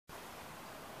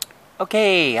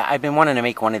Okay, I've been wanting to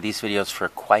make one of these videos for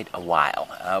quite a while.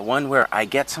 One where I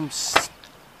get some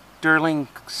sterling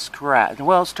scrap,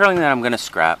 well, sterling that I'm going to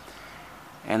scrap,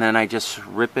 and then I just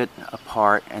rip it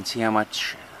apart and see how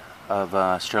much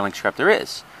of sterling scrap there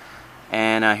is.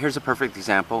 And here's a perfect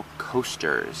example,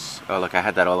 coasters. Oh look, I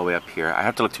had that all the way up here. I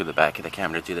have to look through the back of the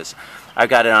camera to do this. I've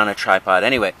got it on a tripod.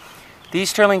 Anyway, these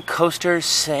sterling coasters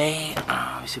say,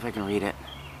 let me see if I can read it.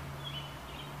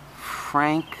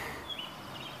 Frank,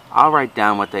 I'll write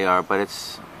down what they are, but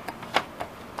it's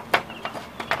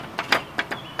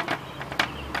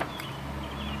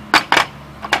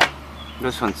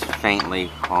this one's faintly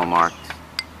hallmarked.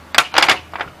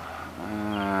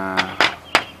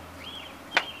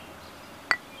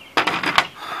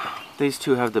 These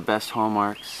two have the best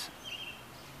hallmarks.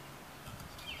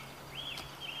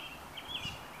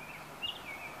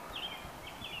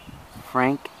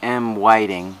 Frank M.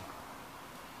 Whiting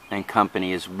and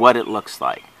Company is what it looks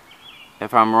like.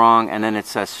 If I'm wrong, and then it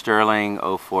says Sterling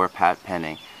 04 Pat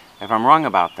Penning. If I'm wrong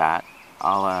about that,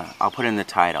 I'll put in the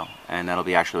title, and that'll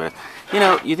be actually what it is. You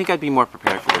know, you think I'd be more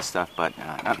prepared for this stuff, but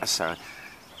not necessarily.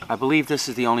 I believe this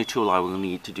is the only tool I will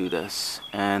need to do this,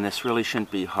 and this really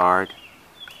shouldn't be hard.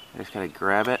 I just gotta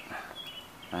grab it,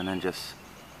 and then just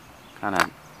kind of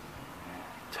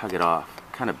tug it off,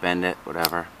 kind of bend it,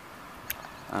 whatever.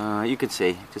 You can see,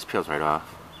 it just peels right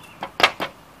off.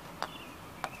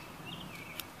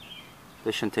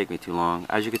 This shouldn't take me too long.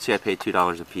 As you can see, I paid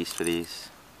 $2 a piece for these.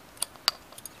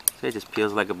 See, it just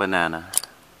peels like a banana.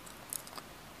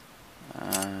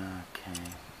 Okay.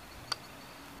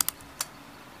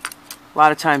 A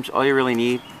lot of times, all you really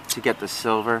need to get the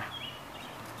silver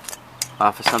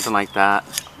off of something like that,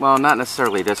 well, not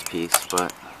necessarily this piece,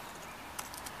 but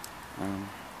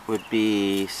would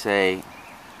be, say,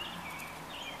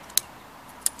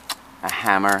 a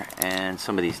hammer and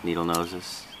some of these needle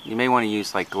noses. You may want to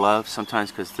use like gloves sometimes,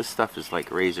 because this stuff is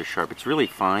like razor sharp. It's really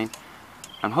fine.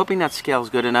 I'm hoping that scale is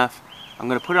good enough. I'm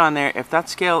going to put it on there. If that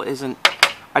scale isn't,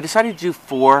 I decided to do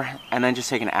 4 and then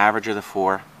just take an average of the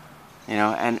 4, you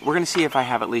know, and we're going to see if I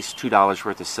have at least $2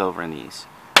 worth of silver in these.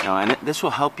 You know, and this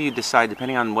will help you decide,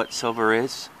 depending on what silver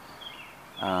is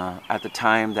at the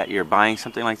time that you're buying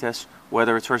something like this,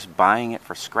 whether it's worth buying it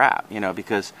for scrap, you know,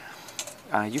 because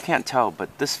you can't tell,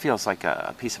 but this feels like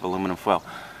a piece of aluminum foil.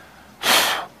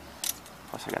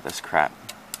 Plus I got this crap.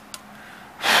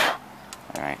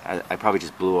 Alright, I probably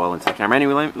just blew all into the camera.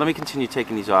 Anyway, let me continue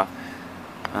taking these off.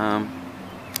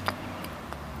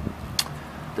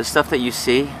 The stuff that you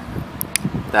see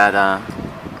that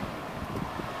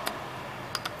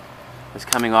is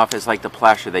coming off is like the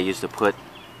plaster they used to put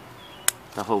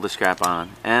to hold the scrap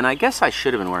on. And I guess I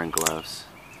should have been wearing gloves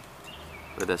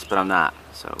for this, but I'm not,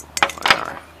 so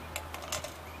whatever.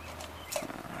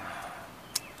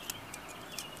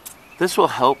 This will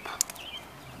help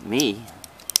me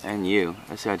and you.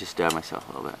 I see I just stabbed myself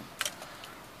a little bit.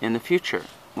 In the future,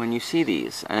 when you see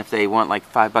these, and if they want like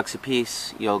 $5 a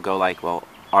piece, you'll go like, well,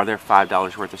 are there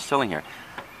 $5 worth of sterling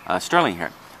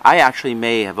here? I actually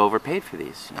may have overpaid for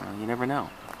these. You know, you never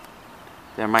know.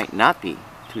 There might not be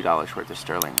 $2 worth of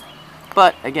sterling.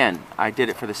 But again, I did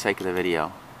it for the sake of the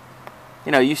video.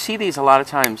 You know, you see these a lot of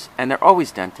times, and they're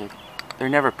always dented. They're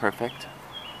never perfect,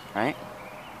 right?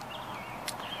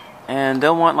 And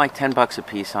they'll want like $10 a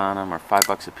piece on them, or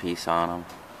 $5 a piece on them.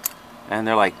 And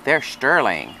they're like, they're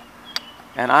sterling.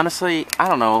 And honestly, I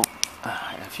don't know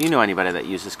if you know anybody that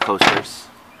uses coasters.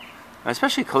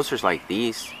 Especially coasters like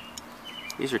these.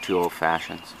 These are too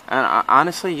old-fashioned. And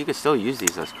honestly, you could still use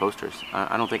these as coasters.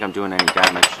 I don't think I'm doing any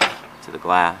damage to the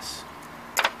glass.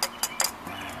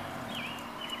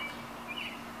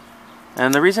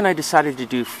 And the reason I decided to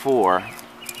do 4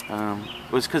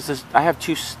 was because I have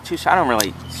two. I don't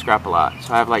really scrap a lot,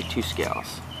 so I have like 2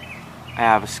 scales. I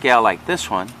have a scale like this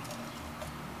one,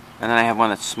 and then I have one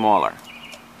that's smaller.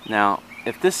 Now,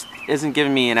 if this isn't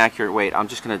giving me an accurate weight, I'm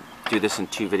just going to do this in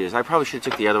 2 videos. I probably should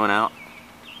have took the other one out.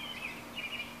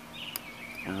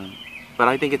 But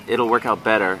I think it'll work out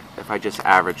better if I just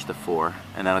average the 4,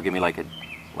 and that'll give me like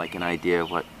an idea of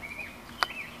what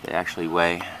they actually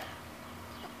weigh.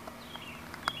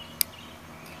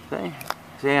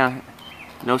 See,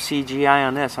 no CGI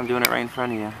on this. I'm doing it right in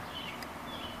front of you.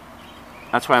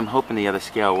 That's why I'm hoping the other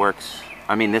scale works.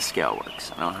 I mean, this scale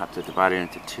works. I don't have to divide it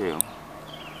into 2,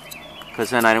 because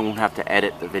then I won't have to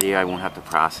edit the video. I won't have to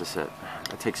process it.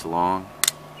 That takes long.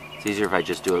 It's easier if I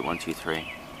just do it 1, 2,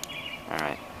 3. All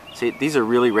right. See, these are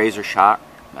really razor sharp.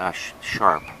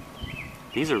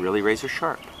 These are really razor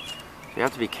sharp. So you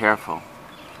have to be careful.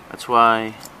 That's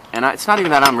why, and it's not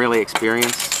even that I'm really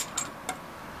experienced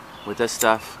with this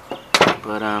stuff,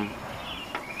 but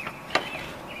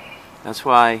that's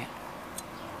why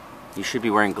you should be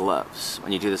wearing gloves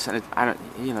when you do this. And I don't,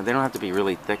 you know, they don't have to be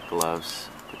really thick gloves,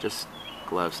 but just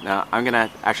gloves. Now I'm gonna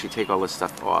actually take all this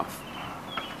stuff off.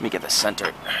 Let me get this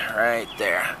centered right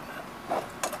there,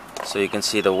 so you can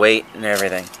see the weight and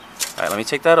everything. All right, let me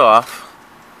take that off,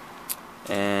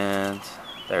 and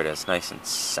there it is, nice and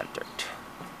centered.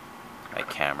 Right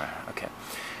camera, okay.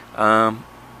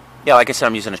 Yeah, like I said,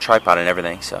 I'm using a tripod and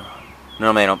everything, so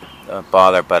normally I don't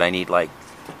bother, but I need like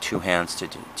 2 hands to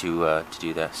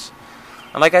do this.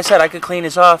 And like I said, I could clean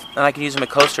this off, and I could use them at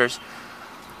coasters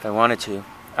if I wanted to.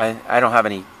 I don't have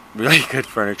any really good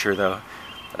furniture though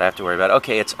that I have to worry about.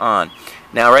 Okay, it's on.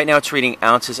 Now, right now it's reading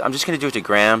ounces. I'm just going to do it to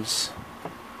grams.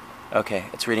 Okay,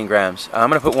 it's reading grams. I'm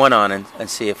going to put one on and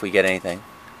see if we get anything.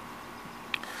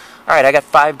 Alright, I got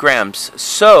 5 grams.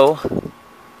 So,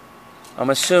 I'm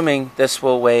assuming this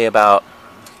will weigh about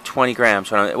 20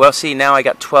 grams. Well, see, now I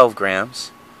got 12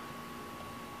 grams.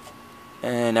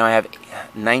 And now I have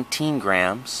 19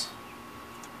 grams.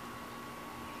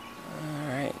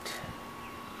 Alright.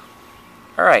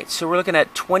 Alright, so we're looking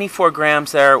at 24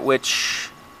 grams there, which,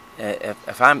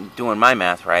 if I'm doing my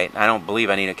math right, I don't believe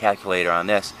I need a calculator on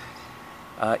this.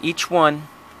 Each one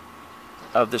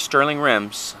of the sterling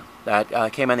rims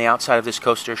that came on the outside of this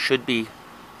coaster should be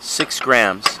 6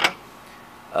 grams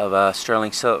of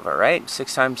sterling silver, right?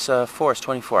 6 times 4 is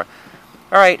 24.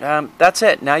 Alright, that's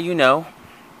it. Now you know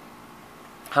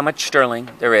how much sterling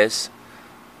there is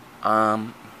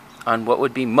on what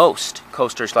would be most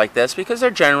coasters like this, because they're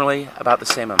generally about the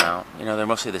same amount. You know, they're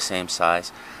mostly the same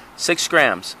size. 6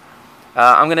 grams.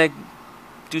 I'm going to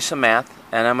do some math,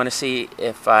 and I'm going to see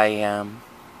if I...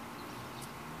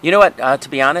 You know what? To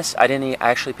be honest, I didn't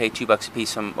actually pay $2 a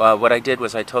piece. What I did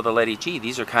was I told the lady, gee,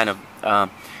 these are kind of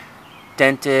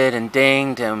dented and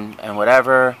dinged and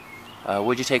whatever.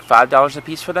 Would you take $5 a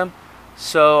piece for them?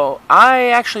 So I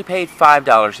actually paid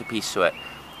 $5 a piece to it.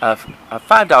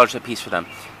 $5 a piece for them.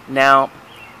 Now,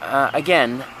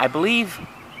 again, I believe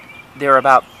they're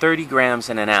about 30 grams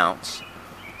in an ounce.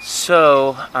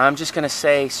 So I'm just going to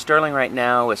say sterling right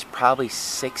now is probably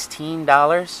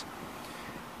 $16.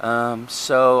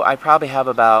 So I probably have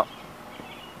about,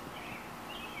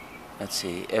 let's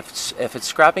see, if it's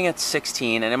scrapping at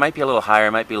 16, and it might be a little higher,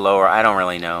 it might be lower, I don't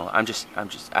really know.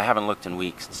 I haven't looked in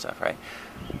weeks and stuff, right?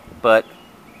 But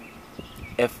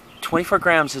if 24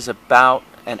 grams is about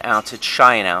an ounce, it's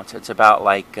shy an ounce. It's about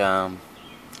like, I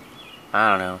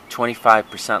don't know,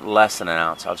 25% less than an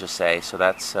ounce, I'll just say. So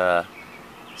that's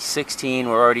 16,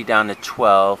 we're already down to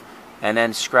 12. And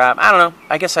then scrap, I don't know,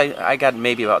 I guess I got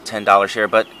maybe about $10 here,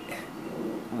 but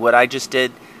what I just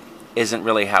did isn't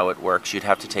really how it works. You'd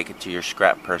have to take it to your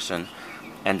scrap person,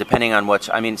 and depending on what,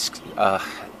 I mean,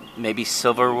 maybe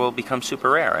silver will become super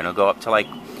rare, and it'll go up to like,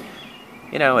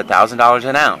 you know, $1,000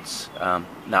 an ounce.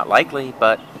 Not likely,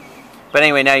 but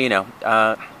anyway, now you know.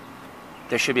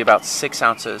 There should be about 6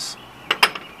 ounces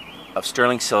of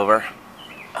sterling silver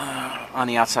on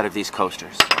the outside of these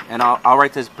coasters. And I'll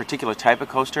write this particular type of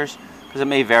coasters, because it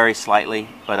may vary slightly,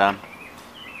 but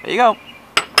there you go.